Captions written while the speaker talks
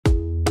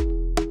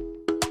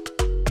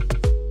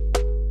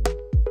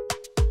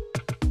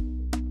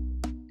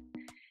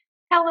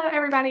Hello,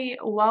 everybody.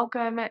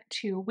 Welcome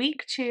to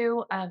week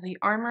 2 of the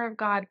Armor of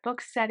God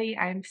book study.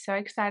 I'm so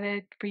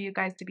excited for you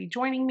guys to be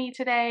joining me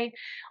today.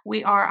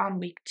 We are on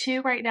week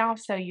 2 right now,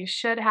 so you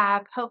should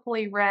have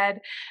hopefully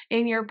read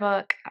in your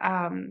book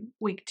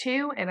week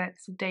 2, and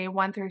it's day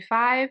 1 through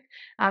 5.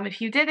 If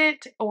you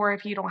didn't, or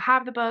if you don't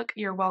have the book,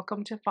 you're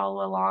welcome to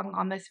follow along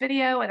on this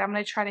video, and I'm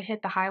going to try to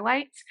hit the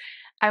highlights.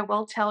 I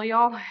will tell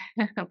y'all,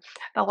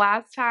 the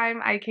last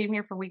time I came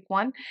here for week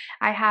 1,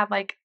 I had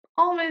like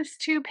almost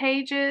 2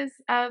 pages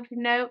of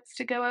notes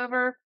to go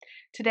over.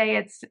 Today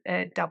it's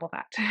double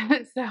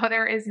that. So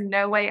there is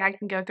no way I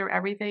can go through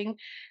everything.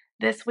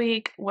 This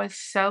week was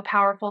so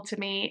powerful to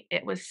me.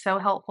 It was so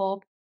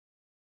helpful.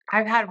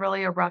 I've had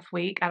really a rough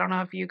week. I don't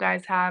know if you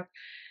guys have.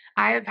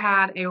 I have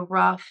had a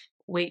rough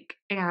week,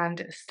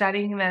 and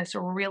studying this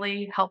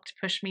really helped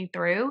push me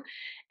through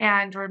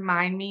and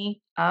remind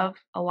me of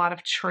a lot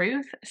of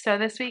truth. So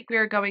this week we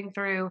are going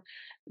through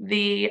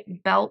the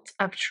belt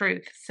of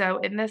truth. So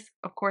in this,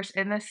 of course,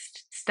 in this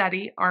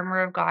study,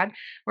 Armor of God,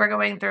 we're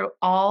going through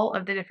all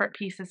of the different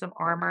pieces of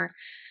armor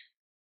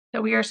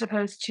that we are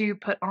supposed to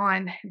put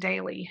on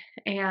daily.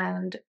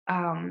 And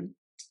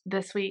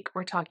this week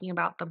we're talking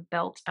about the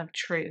belt of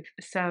truth.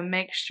 So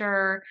make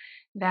sure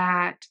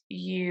that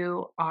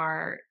you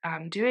are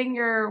doing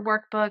your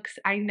workbooks.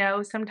 I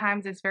know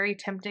sometimes it's very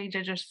tempting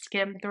to just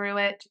skim through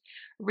it,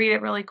 read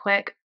it really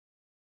quick,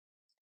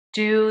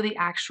 do the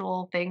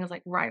actual things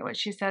like write what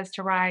she says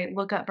to write,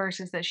 look up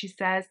verses that she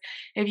says.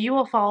 If you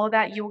will follow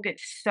that, you will get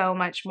so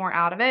much more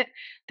out of it.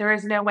 There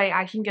is no way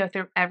I can go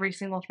through every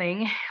single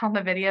thing on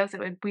the videos.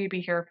 We'd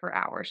be here for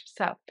hours.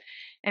 So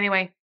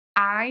anyway,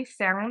 I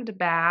sound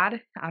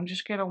bad. I'm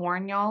just going to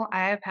warn y'all,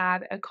 I have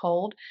had a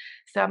cold.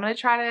 So I'm going to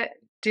try to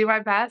do my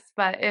best.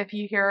 But if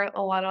you hear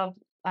a lot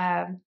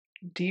of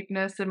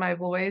deepness in my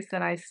voice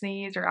and I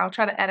sneeze, or I'll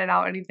try to edit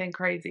out anything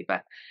crazy.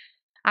 But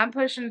I'm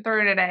pushing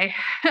through today.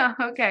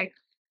 Okay.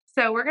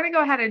 So we're going to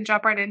go ahead and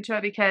jump right into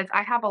it because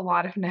I have a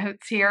lot of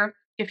notes here.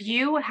 If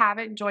you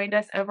haven't joined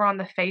us over on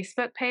the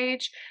Facebook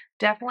page,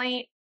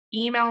 definitely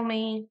email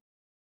me,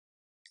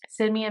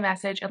 send me a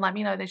message, and let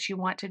me know that you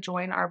want to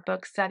join our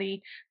book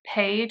study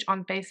page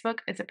on Facebook.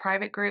 It's a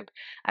private group.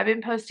 I've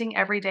been posting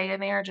every day in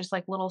there, just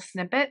like little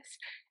snippets,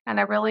 and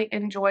I really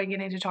enjoy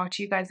getting to talk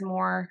to you guys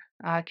more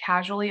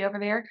casually over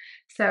there.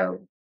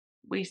 So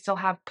we still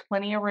have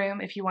plenty of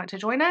room. If you want to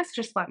join us,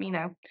 just let me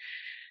know.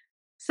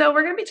 So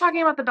we're going to be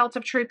talking about the belt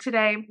of truth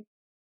today.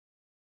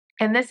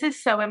 And this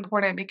is so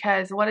important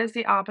because what is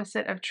the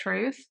opposite of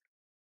truth?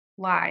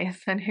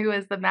 Lies. And who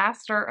is the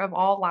master of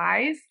all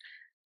lies?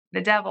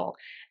 The devil.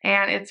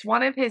 And it's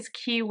one of his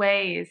key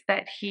ways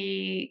that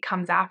he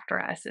comes after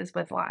us is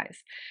with lies.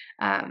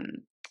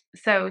 Um,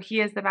 so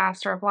he is the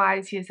master of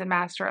lies. He is the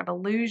master of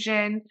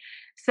illusion.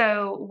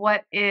 So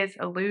what is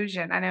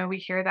illusion? I know we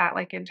hear that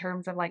like in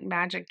terms of like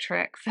magic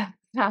tricks.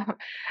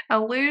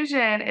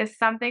 Illusion is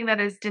something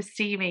that is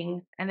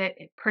deceiving, and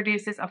it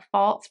produces a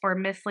false or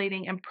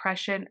misleading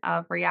impression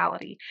of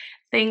reality.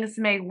 Things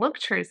may look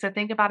true. So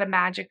think about a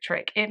magic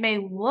trick. It may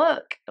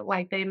look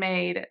like they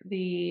made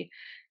the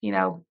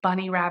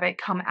bunny rabbit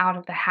come out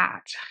of the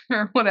hat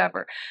or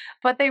whatever.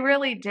 But they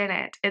really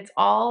didn't. It's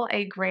all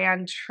a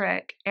grand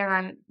trick.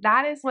 And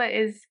that is what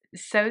is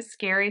so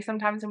scary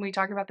sometimes when we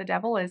talk about the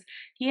devil is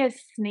he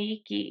is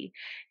sneaky.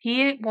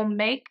 He will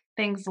make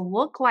things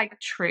look like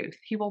truth.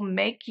 He will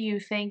make you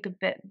think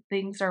that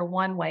things are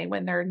one way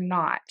when they're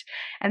not.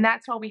 And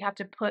that's why we have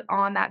to put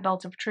on that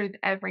belt of truth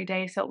every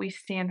day so we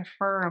stand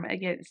firm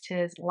against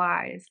his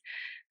lies.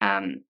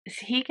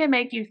 He can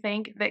make you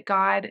think that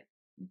God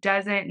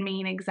doesn't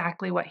mean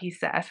exactly what he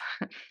says.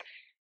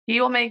 He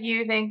will make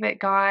you think that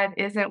God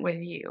isn't with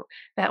you,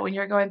 that when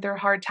you're going through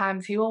hard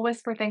times, he will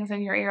whisper things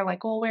in your ear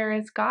like, well, where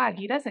is God?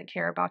 He doesn't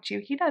care about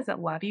you. He doesn't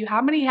love you.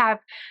 How many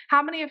have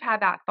had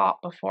that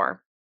thought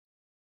before?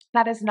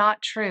 That is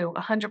not true,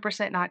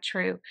 100% not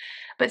true.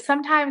 But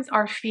sometimes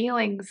our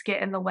feelings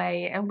get in the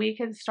way and we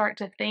can start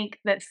to think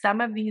that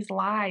some of these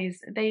lies,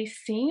 they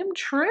seem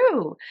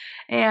true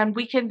and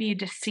we can be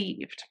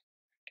deceived.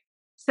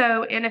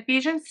 So in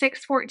Ephesians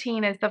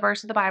 6:14 is the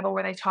verse of the Bible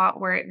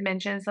where it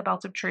mentions the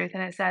belt of truth,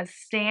 and it says,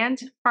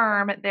 "Stand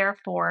firm,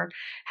 therefore,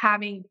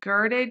 having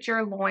girded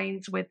your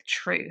loins with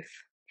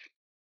truth."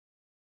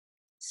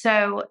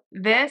 So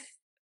this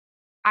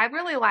I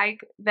really like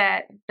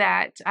that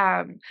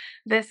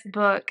this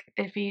book,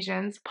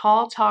 Ephesians,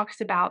 Paul talks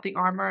about the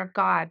armor of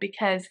God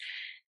because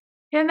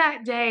in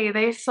that day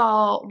they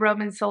saw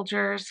Roman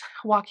soldiers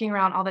walking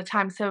around all the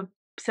time.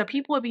 So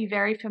people would be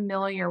very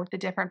familiar with the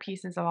different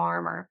pieces of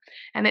armor.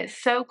 And it's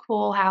so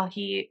cool how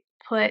he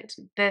put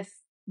this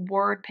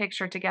word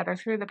picture together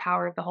through the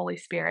power of the Holy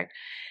Spirit.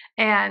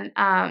 And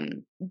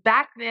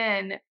back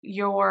then,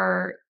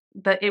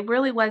 it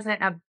really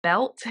wasn't a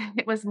belt.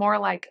 It was more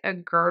like a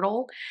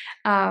girdle.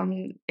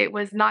 It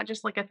was not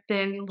just like a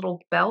thin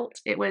little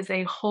belt. It was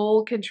a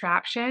whole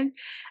contraption.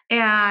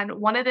 And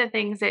one of the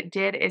things it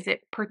did is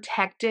it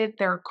protected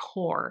their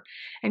core.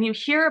 And you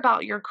hear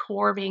about your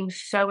core being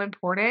so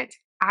important.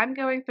 I'm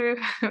going through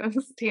this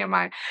is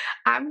TMI.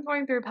 I'm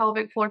going through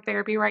pelvic floor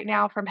therapy right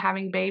now from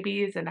having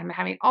babies, and I'm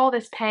having all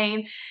this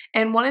pain.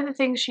 And one of the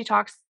things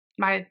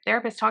my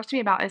therapist talks to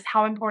me about is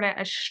how important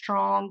a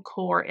strong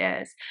core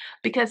is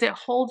because it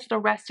holds the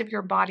rest of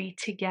your body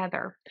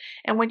together.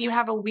 And when you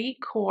have a weak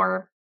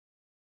core,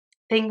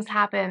 things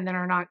happen that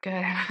are not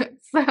good.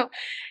 So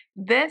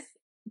this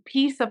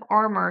piece of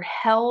armor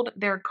held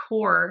their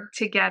core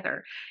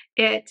together.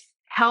 It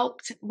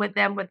helped with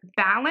them with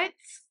balance,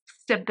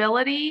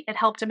 stability. It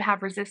helped them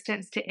have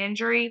resistance to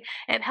injury.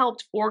 It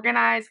helped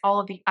organize all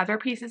of the other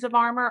pieces of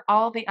armor.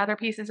 All the other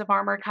pieces of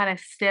armor kind of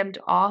stemmed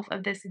off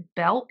of this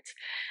belt.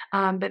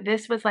 But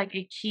this was like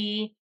a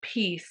key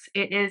piece.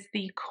 It is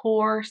the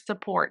core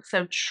support.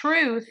 So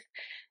truth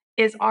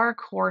is our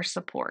core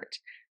support.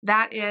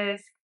 That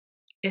is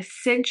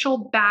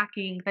essential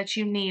backing that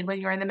you need when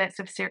you're in the midst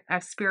of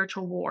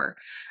spiritual war.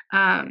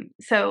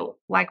 So,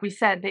 like we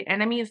said, the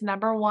enemy's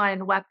number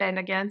one weapon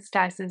against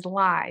us is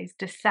lies,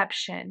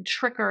 deception,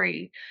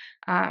 trickery,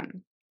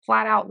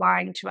 flat out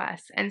lying to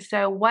us. And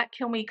so, what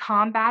can we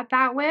combat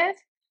that with?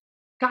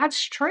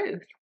 God's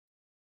truth.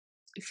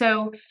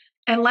 So,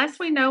 unless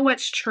we know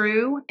what's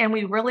true and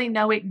we really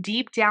know it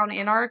deep down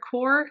in our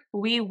core,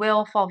 we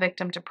will fall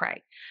victim to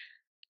prey.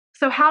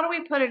 So, how do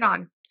we put it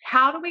on?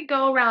 How do we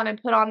go around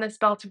and put on this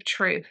belt of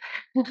truth?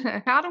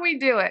 How do we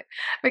do it?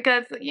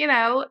 Because,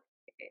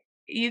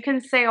 you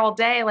can say all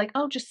day, like,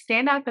 oh, just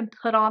stand up and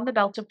put on the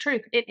belt of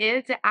truth. It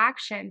is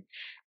action.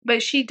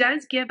 But she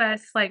does give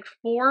us like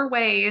 4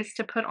 ways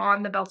to put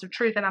on the belt of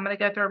truth. And I'm going to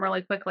go through them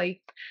really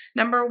quickly.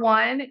 Number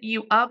one,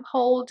 you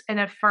uphold and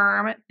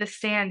affirm the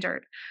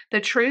standard, the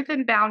truth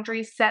and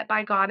boundaries set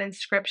by God in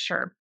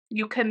Scripture.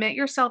 You commit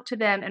yourself to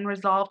them and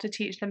resolve to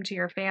teach them to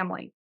your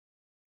family.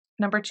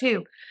 Number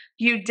two,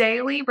 you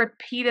daily,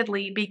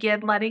 repeatedly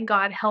begin letting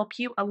God help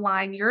you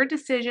align your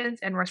decisions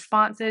and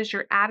responses,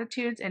 your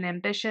attitudes and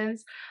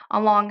ambitions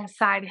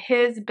alongside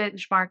His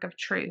benchmark of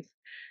truth.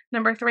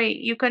 Number three,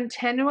 you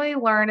continually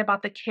learn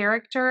about the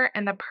character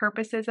and the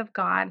purposes of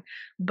God,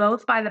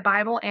 both by the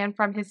Bible and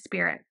from His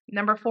Spirit.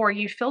 Number four,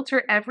 you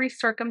filter every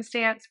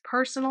circumstance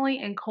personally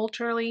and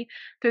culturally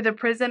through the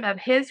prism of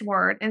His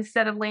Word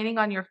instead of leaning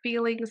on your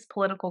feelings,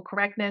 political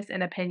correctness,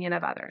 and opinion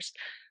of others.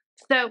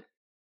 So,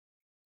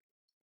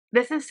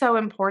 this is so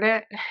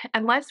important.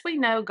 Unless we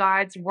know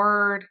God's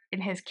word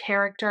and his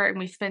character and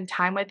we spend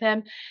time with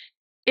him,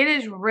 it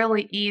is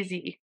really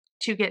easy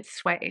to get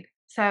swayed.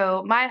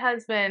 So my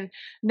husband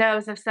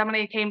knows if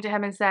somebody came to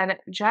him and said,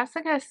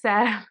 Jessica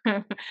said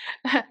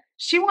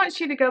she wants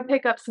you to go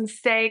pick up some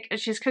steak.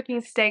 She's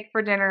cooking steak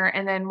for dinner.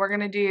 And then we're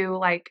going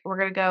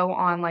to go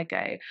on like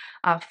a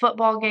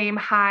football game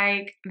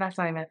hike. That's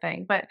not even a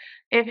thing. But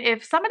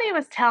if somebody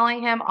was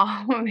telling him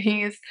all of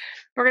these,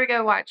 we're going to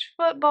go watch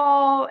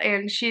football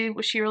and she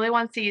really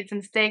wants to eat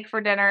some steak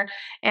for dinner.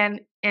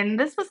 And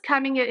this was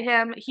coming at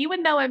him, he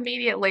would know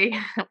immediately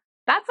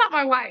that's not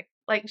my wife.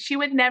 Like, she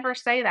would never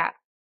say that.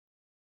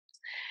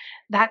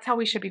 That's how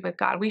we should be with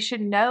God. We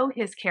should know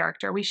his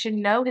character. We should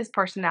know his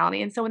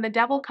personality. And so when the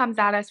devil comes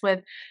at us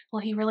with,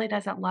 well, he really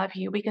doesn't love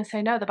you, we can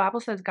say, no, the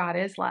Bible says God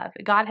is love.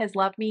 God has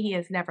loved me. He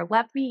has never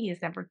left me. He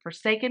has never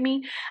forsaken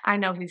me. I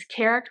know his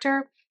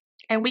character.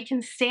 And we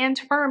can stand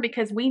firm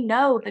because we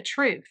know the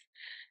truth.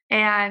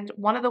 And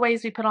one of the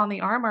ways we put on the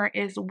armor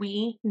is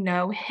we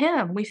know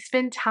him. We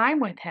spend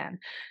time with him.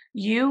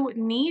 You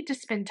need to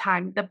spend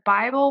time.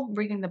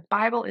 Reading the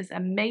Bible is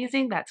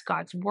amazing. That's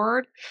God's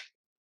word.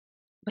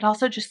 But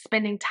also just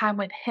spending time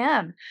with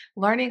him,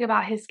 learning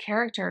about his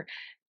character.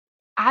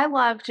 I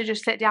love to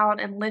just sit down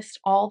and list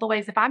all the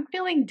ways. If I'm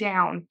feeling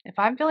down, if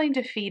I'm feeling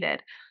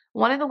defeated,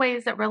 one of the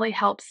ways that really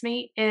helps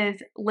me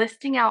is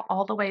listing out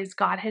all the ways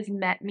God has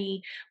met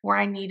me where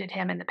I needed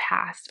him in the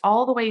past,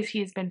 all the ways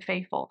he's been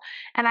faithful.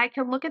 And I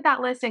can look at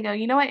that list and go,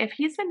 you know what? If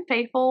he's been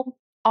faithful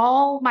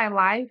all my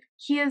life,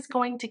 he is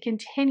going to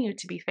continue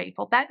to be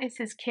faithful. That is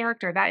his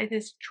character, that is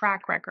his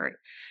track record.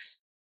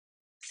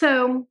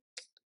 So,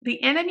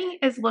 the enemy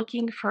is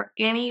looking for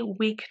any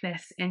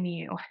weakness in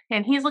you,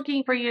 and he's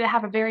looking for you to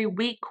have a very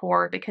weak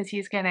core because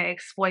he's going to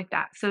exploit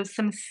that. So,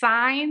 some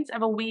signs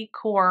of a weak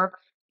core,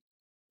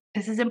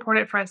 this is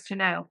important for us to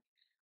know.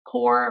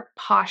 Poor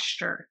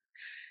posture.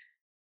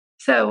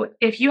 So,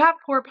 if you have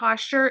poor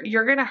posture,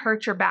 you're going to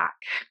hurt your back.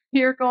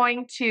 You're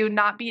going to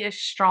not be as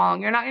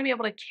strong. You're not going to be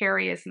able to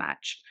carry as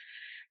much.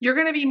 You're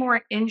going to be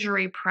more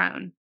injury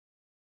prone,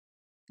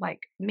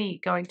 like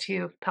me going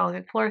to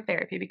pelvic floor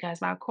therapy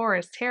because my core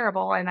is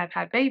terrible and I've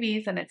had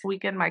babies and it's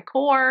weakened my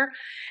core.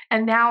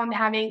 And now I'm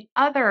having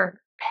other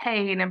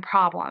pain and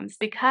problems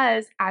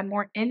because I'm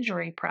more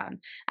injury prone.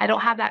 I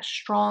don't have that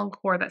strong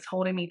core that's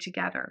holding me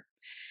together.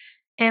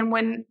 And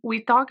when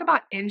we talk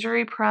about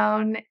injury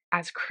prone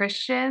as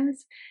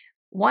Christians,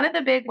 one of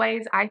the big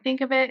ways I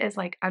think of it is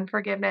like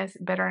unforgiveness,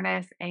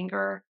 bitterness,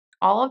 anger,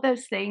 all of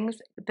those things.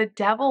 The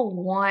devil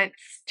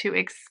wants to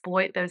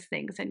exploit those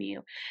things in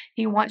you.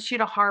 He wants you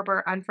to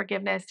harbor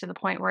unforgiveness to the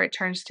point where it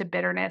turns to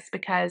bitterness,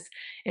 because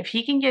if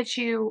he can get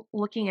you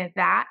looking at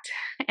that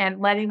and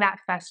letting that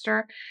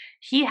fester,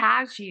 he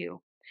has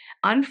you.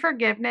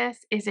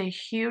 Unforgiveness is a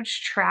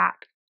huge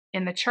trap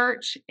in the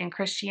church, in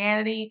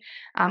Christianity,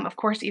 of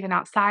course, even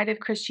outside of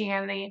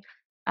Christianity.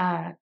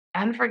 Uh,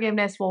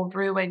 Unforgiveness will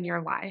ruin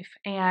your life.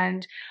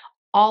 And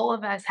all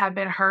of us have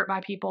been hurt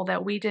by people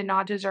that we did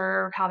not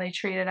deserve, how they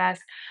treated us.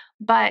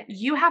 But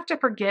you have to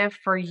forgive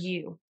for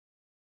you.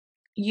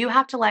 You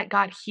have to let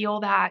God heal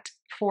that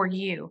for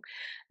you.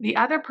 The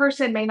other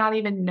person may not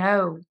even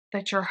know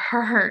that you're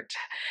hurt,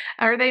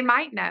 or they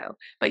might know,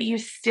 but you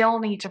still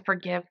need to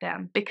forgive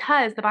them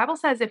because the Bible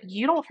says if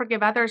you don't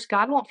forgive others,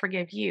 God won't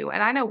forgive you.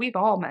 And I know we've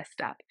all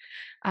messed up.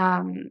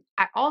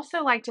 I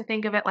also like to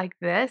think of it like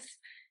this: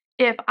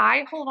 if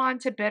I hold on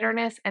to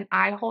bitterness and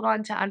I hold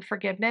on to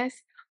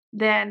unforgiveness,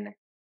 then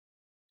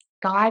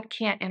God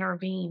can't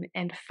intervene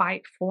and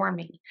fight for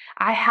me.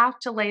 I have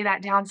to lay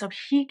that down so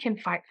he can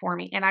fight for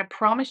me. And I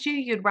promise you,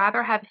 you'd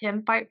rather have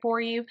him fight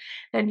for you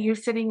than you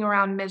sitting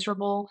around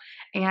miserable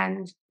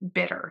and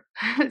bitter.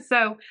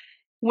 So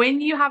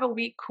when you have a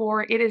weak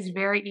core, it is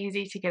very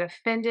easy to get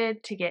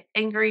offended, to get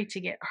angry,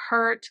 to get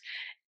hurt,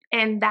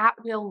 and that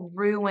will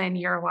ruin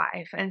your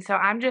life. And so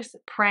I'm just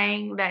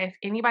praying that if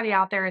anybody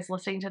out there is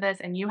listening to this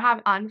and you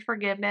have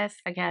unforgiveness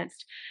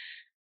against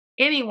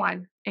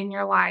anyone in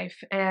your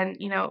life, and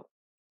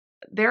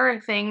there are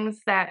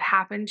things that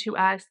happen to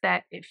us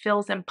that it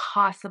feels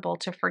impossible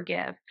to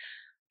forgive.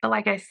 But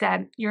like I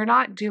said, you're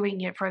not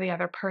doing it for the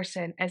other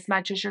person as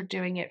much as you're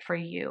doing it for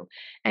you.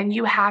 And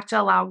you have to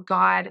allow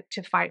God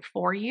to fight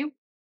for you.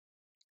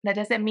 That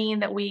doesn't mean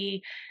that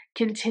we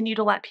continue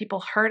to let people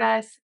hurt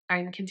us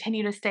and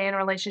continue to stay in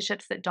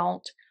relationships that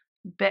don't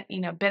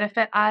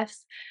benefit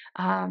us.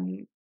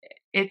 Um,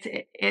 it's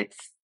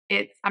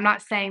I'm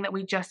not saying that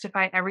we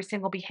justify every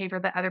single behavior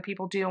that other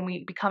people do and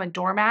we become a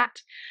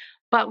doormat,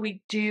 but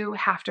we do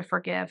have to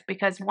forgive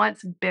because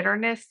once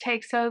bitterness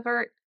takes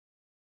over,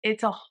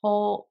 it's a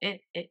whole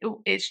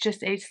it's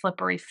just a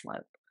slippery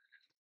slope.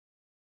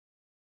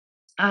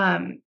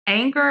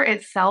 Anger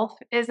itself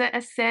isn't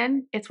a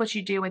sin, it's what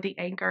you do with the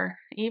anger.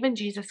 Even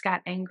Jesus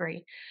got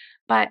angry,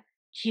 but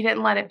he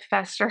didn't let it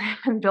fester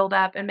and build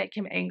up and make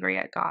him angry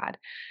at God,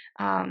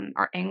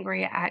 or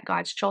angry at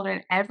God's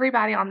children.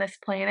 Everybody on this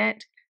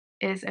planet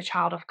is a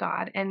child of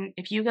God. And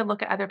if you could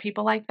look at other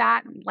people like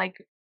that,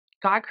 like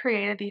God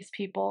created these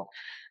people,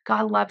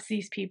 God loves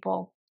these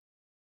people.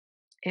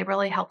 It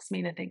really helps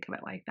me to think of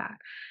it like that.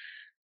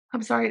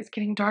 I'm sorry, it's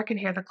getting dark in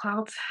here. The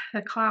clouds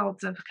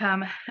have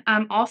come.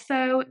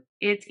 Also,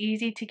 it's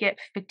easy to get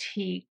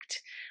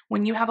fatigued.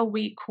 When you have a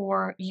weak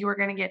core, you are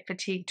going to get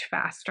fatigued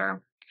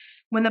faster.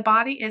 When the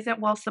body isn't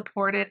well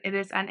supported, it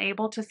is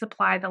unable to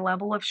supply the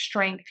level of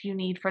strength you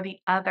need for the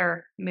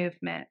other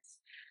movements.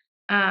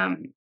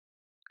 Um,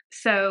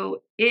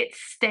 so it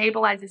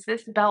stabilizes,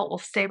 this belt will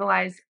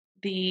stabilize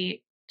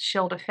the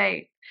shield of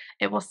faith.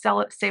 It will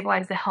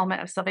stabilize the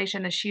helmet of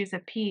salvation, the shoes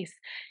of peace.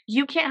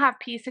 You can't have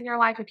peace in your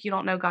life if you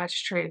don't know God's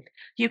truth.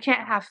 You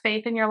can't have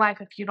faith in your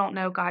life if you don't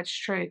know God's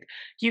truth.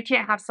 You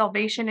can't have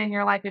salvation in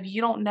your life if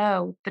you don't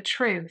know the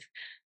truth.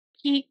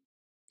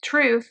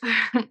 Truth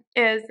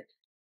is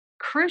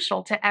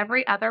crucial to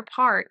every other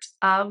part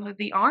of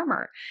the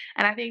armor.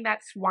 And I think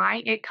that's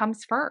why it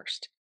comes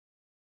first.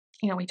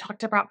 We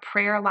talked about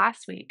prayer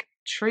last week.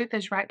 Truth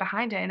is right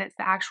behind it, and it's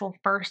the actual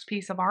first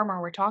piece of armor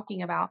we're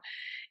talking about.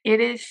 It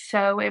is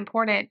so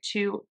important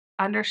to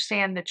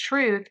understand the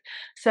truth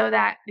so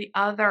that the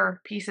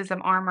other pieces of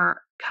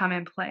armor come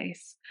in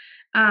place.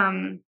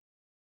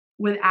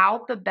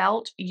 Without the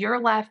belt, you're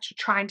left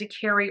trying to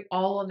carry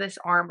all of this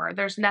armor.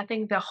 There's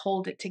nothing to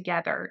hold it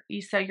together.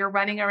 So you're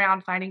running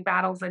around fighting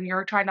battles and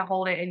you're trying to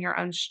hold it in your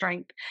own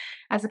strength,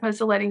 as opposed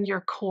to letting your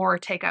core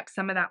take up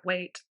some of that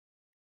weight.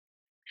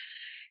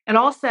 And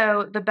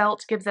also, the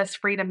belt gives us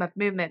freedom of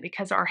movement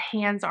because our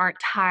hands aren't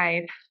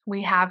tied.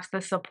 We have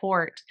the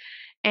support.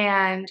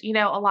 And,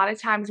 a lot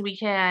of times we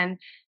can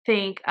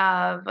think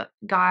of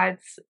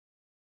God's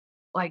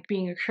like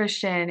being a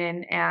Christian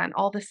and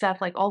all the stuff,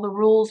 like all the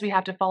rules we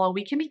have to follow.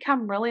 We can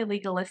become really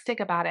legalistic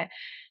about it.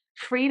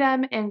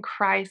 Freedom in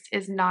Christ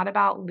is not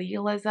about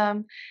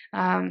legalism.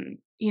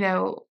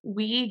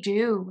 We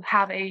do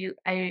have a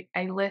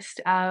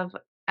list of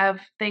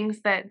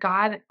things that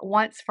God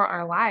wants for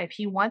our life.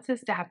 He wants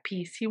us to have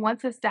peace. He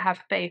wants us to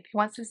have faith. He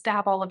wants us to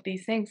have all of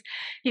these things.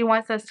 He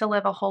wants us to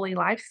live a holy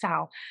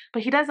lifestyle,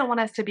 but he doesn't want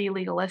us to be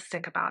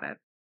legalistic about it.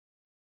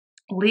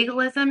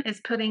 Legalism is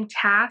putting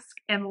task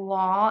and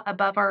law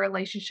above our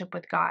relationship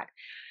with God.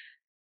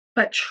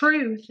 But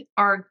truth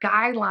are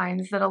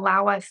guidelines that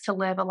allow us to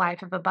live a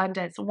life of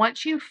abundance.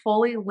 Once you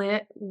fully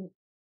lay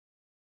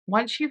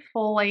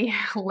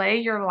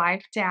your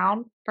life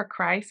down for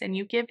Christ and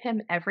you give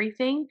him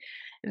everything,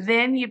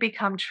 then you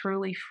become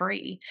truly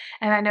free.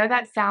 And I know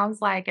that sounds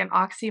like an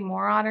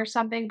oxymoron or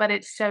something, but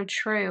it's so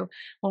true.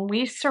 When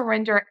we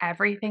surrender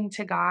everything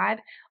to God,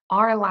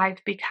 our life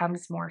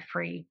becomes more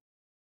free.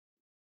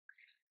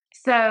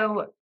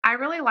 So I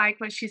really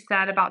like what she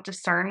said about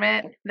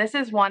discernment. This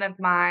is one of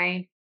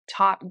my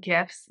top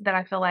gifts that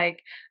I feel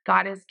like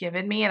God has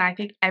given me. And I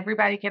think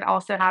everybody can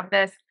also have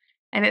this.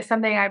 And it's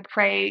something I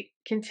pray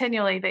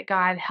continually that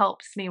God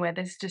helps me with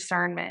is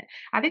discernment.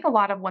 I think a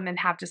lot of women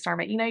have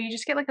discernment. You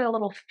just get like a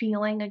little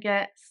feeling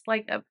against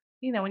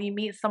when you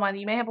meet someone,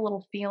 you may have a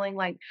little feeling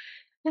like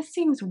this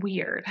seems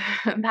weird.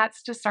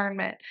 That's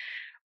discernment.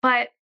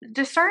 But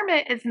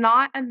discernment is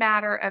not a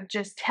matter of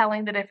just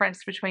telling the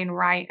difference between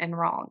right and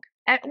wrong.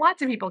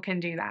 Lots of people can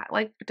do that,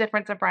 like the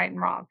difference of right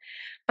and wrong.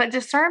 But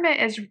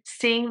discernment is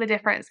seeing the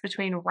difference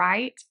between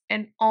right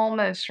and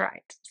almost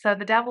right. So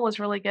the devil is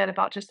really good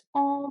about just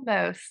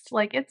almost,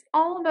 like it's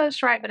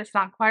almost right, but it's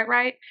not quite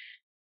right.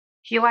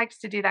 He likes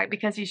to do that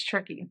because he's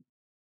tricky.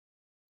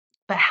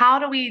 But how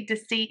do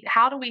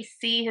we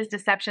see his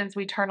deceptions?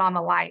 We turn on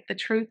the light. The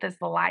truth is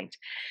the light.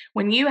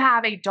 When you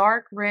have a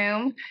dark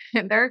room,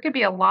 there could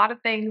be a lot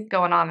of things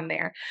going on in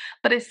there.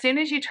 But as soon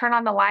as you turn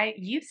on the light,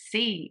 you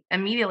see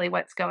immediately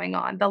what's going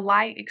on. The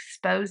light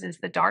exposes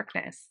the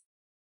darkness.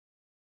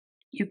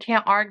 You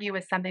can't argue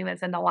with something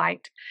that's in the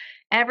light.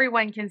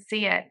 Everyone can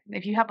see it.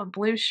 If you have a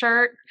blue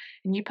shirt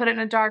and you put it in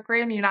a dark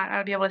room, you're not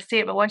gonna be able to see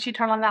it. But once you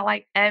turn on that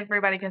light,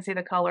 everybody can see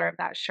the color of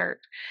that shirt.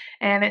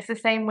 And it's the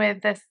same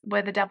with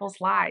the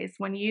devil's lies.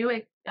 When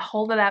you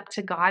hold it up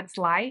to God's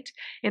light,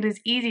 it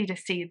is easy to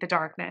see the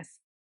darkness.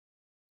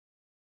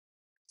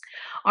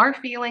 Our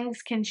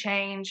feelings can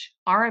change,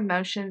 our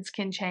emotions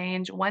can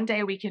change. One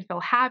day we can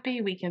feel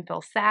happy, we can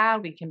feel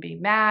sad, we can be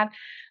mad.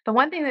 The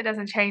one thing that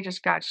doesn't change is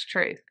God's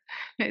truth.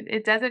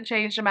 It doesn't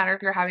change no matter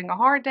if you're having a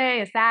hard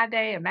day, a sad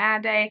day, a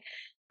mad day.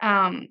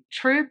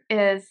 Truth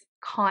is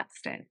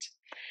constant.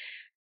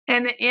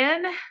 And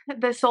in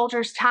the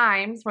soldiers'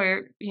 times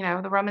where,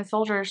 the Roman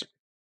soldiers,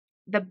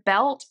 the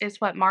belt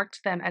is what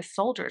marked them as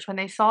soldiers. When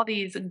they saw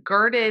these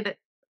girded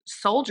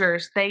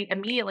soldiers, they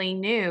immediately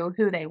knew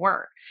who they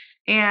were.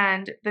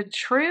 And the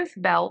truth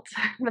belt,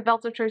 the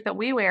belt of truth that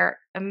we wear,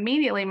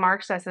 immediately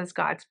marks us as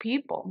God's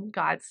people,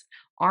 God's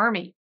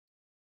army.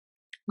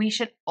 We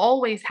should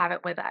always have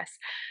it with us.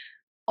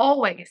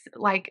 Always.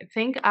 Like,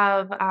 think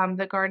of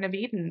the Garden of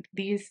Eden.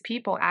 These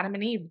people, Adam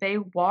and Eve, they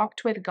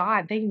walked with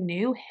God. They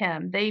knew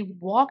him. They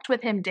walked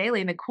with him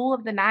daily in the cool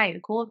of the night, the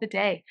cool of the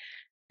day.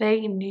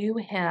 They knew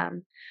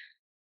him.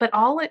 But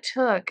all it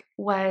took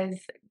was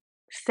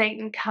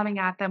Satan coming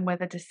at them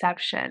with a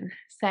deception,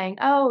 saying,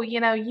 "Oh, you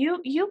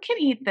can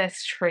eat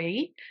this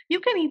tree.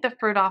 You can eat the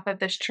fruit off of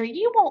this tree.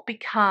 You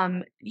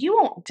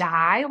won't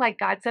die." Like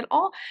God said,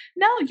 "Oh,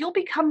 no, you'll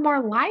become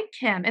more like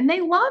him." And they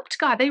loved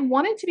God. They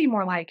wanted to be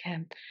more like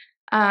him.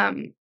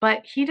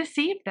 But he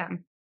deceived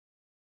them.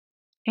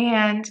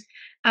 And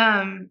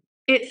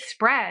it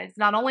spreads.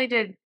 Not only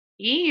did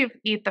Eve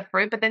eat the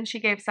fruit, but then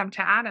she gave some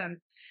to Adam.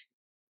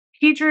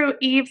 He drew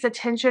Eve's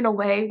attention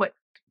away. What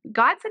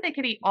God said they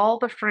could eat all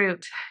the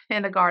fruit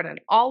in the garden,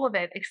 all of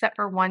it except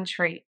for one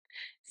tree.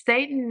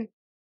 Satan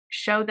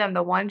showed them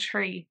the one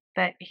tree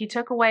that he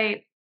took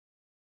away.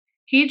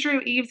 He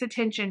drew Eve's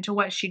attention to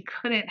what she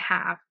couldn't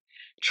have,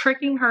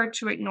 tricking her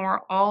to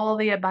ignore all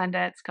the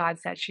abundance God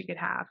said she could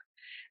have.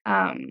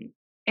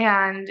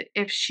 And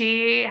if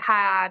she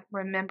had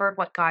remembered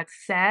what God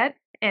said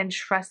and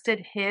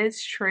trusted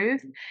his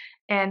truth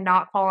and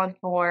not fallen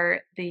for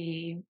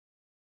the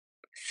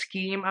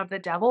scheme of the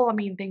devil, I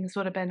mean, things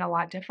would have been a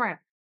lot different.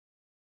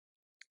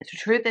 So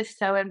truth is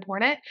so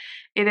important.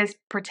 It is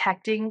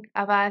protecting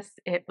of us.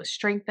 It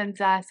strengthens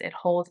us. It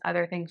holds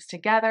other things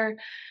together.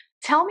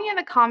 Tell me in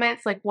the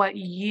comments like what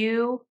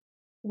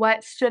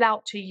stood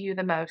out to you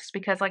the most,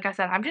 because like I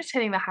said, I'm just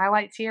hitting the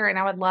highlights here and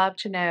I would love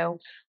to know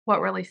what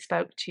really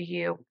spoke to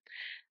you.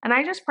 And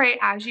I just pray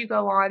as you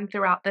go on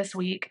throughout this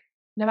week,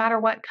 no matter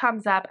what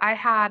comes up. I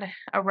had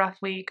a rough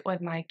week with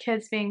my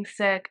kids being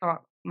sick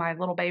or my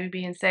little baby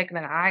being sick, and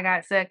then I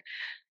got sick.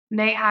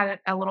 Nate had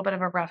a little bit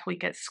of a rough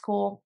week at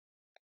school.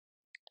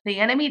 The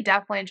enemy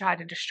definitely tried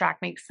to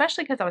distract me,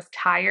 especially because I was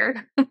tired.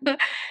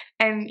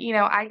 And,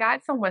 I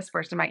got some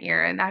whispers in my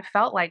ear, and I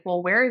felt like,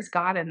 well, where is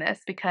God in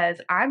this?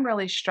 Because I'm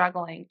really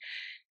struggling.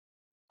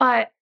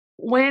 But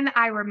when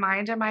I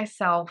reminded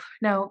myself,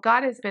 no,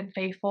 God has been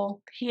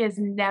faithful. He has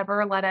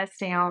never let us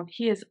down.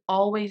 He has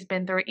always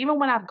been through it. Even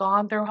when I've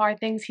gone through hard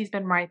things, He's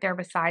been right there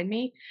beside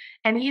me,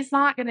 and He's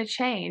not going to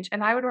change.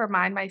 And I would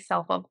remind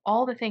myself of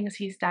all the things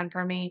He's done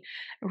for me,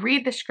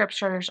 read the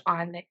scriptures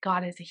on that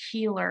God is a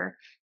healer.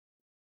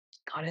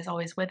 God is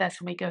always with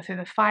us when we go through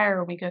the fire,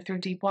 when we go through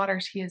deep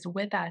waters, He is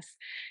with us.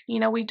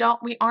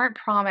 We aren't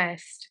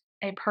promised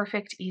a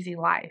perfect, easy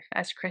life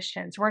as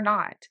Christians. We're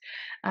not.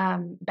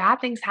 Bad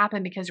things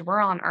happen because we're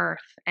on earth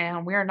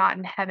and we're not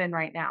in heaven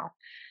right now.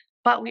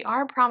 But we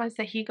are promised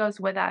that He goes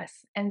with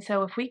us. And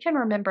so if we can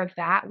remember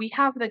that, we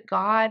have the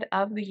God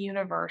of the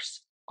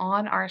universe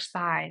on our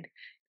side,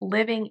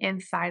 living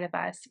inside of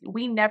us.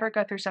 We never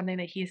go through something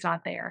that He's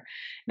not there.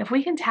 And if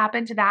we can tap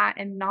into that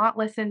and not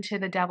listen to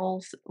the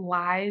devil's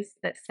lies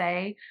that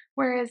say,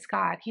 "Where is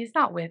God? He's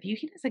not with you.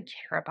 He doesn't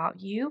care about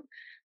you."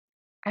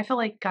 I feel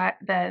like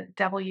the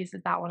devil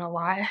uses that one a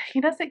lot.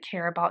 He doesn't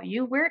care about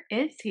you. Where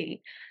is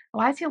He?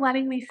 Why is He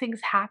letting these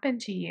things happen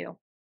to you?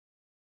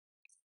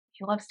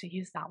 He loves to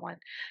use that one.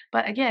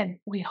 But again,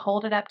 we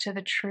hold it up to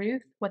the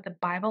truth, what the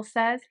Bible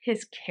says,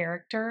 His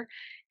character,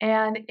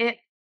 and it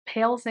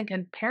pales in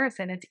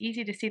comparison. It's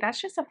easy to see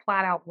that's just a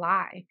flat out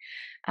lie.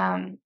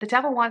 The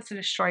devil wants to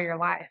destroy your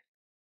life,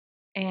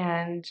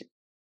 and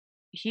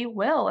he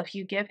will if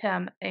you give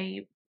him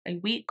a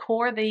weak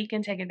core that he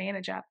can take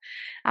advantage of.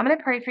 I'm going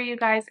to pray for you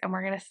guys and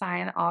we're going to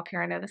sign off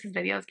here. I know this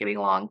video is getting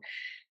long.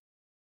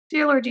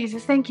 Dear Lord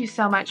Jesus, thank you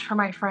so much for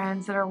my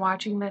friends that are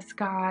watching this,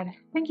 God.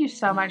 Thank you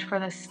so much for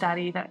this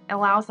study that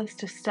allows us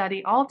to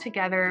study all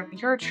together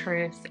your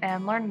truths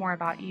and learn more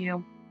about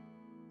you.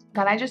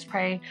 God, I just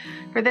pray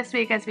for this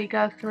week as we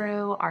go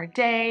through our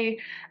day,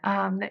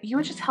 that you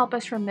would just help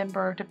us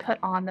remember to put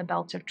on the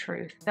belt of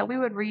truth, that we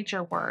would read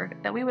your word,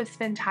 that we would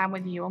spend time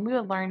with you, and we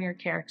would learn your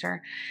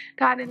character,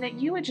 God, and that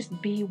you would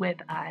just be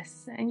with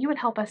us, and you would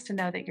help us to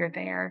know that you're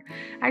there.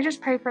 I just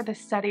pray for this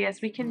study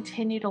as we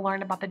continue to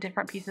learn about the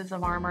different pieces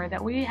of armor,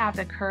 that we have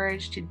the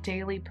courage to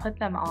daily put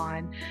them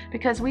on,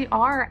 because we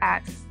are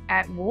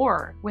at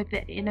war with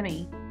the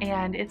enemy,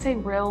 and it's a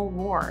real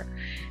war.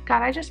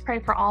 God, I just pray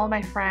for all of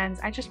my friends.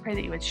 I just pray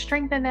that you would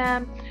strengthen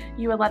them.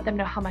 You would let them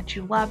know how much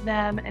you love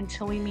them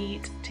until we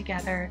meet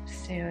together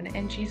soon.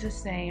 In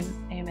Jesus' name,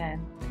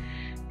 amen.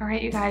 All right,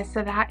 you guys,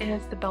 so that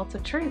is the belt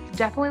of truth.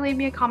 Definitely leave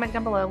me a comment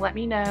down below. Let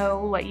me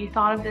know what you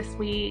thought of this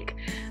week.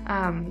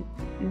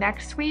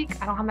 Next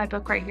week, I don't have my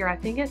book right here. I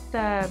think it's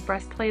the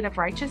breastplate of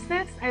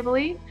righteousness, I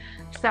believe.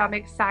 So I'm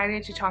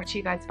excited to talk to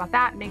you guys about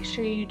that. Make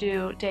sure you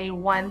do day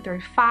 1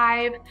 through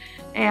 5,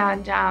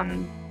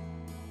 and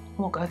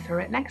we'll go through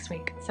it next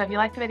week. So if you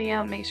like the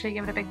video, make sure you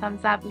give it a big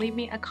thumbs up, leave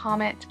me a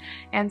comment,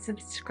 and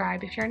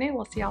subscribe if you're new.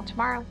 We'll see y'all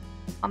tomorrow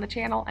on the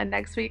channel and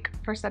next week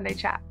for Sunday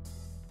Chat.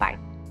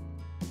 Bye.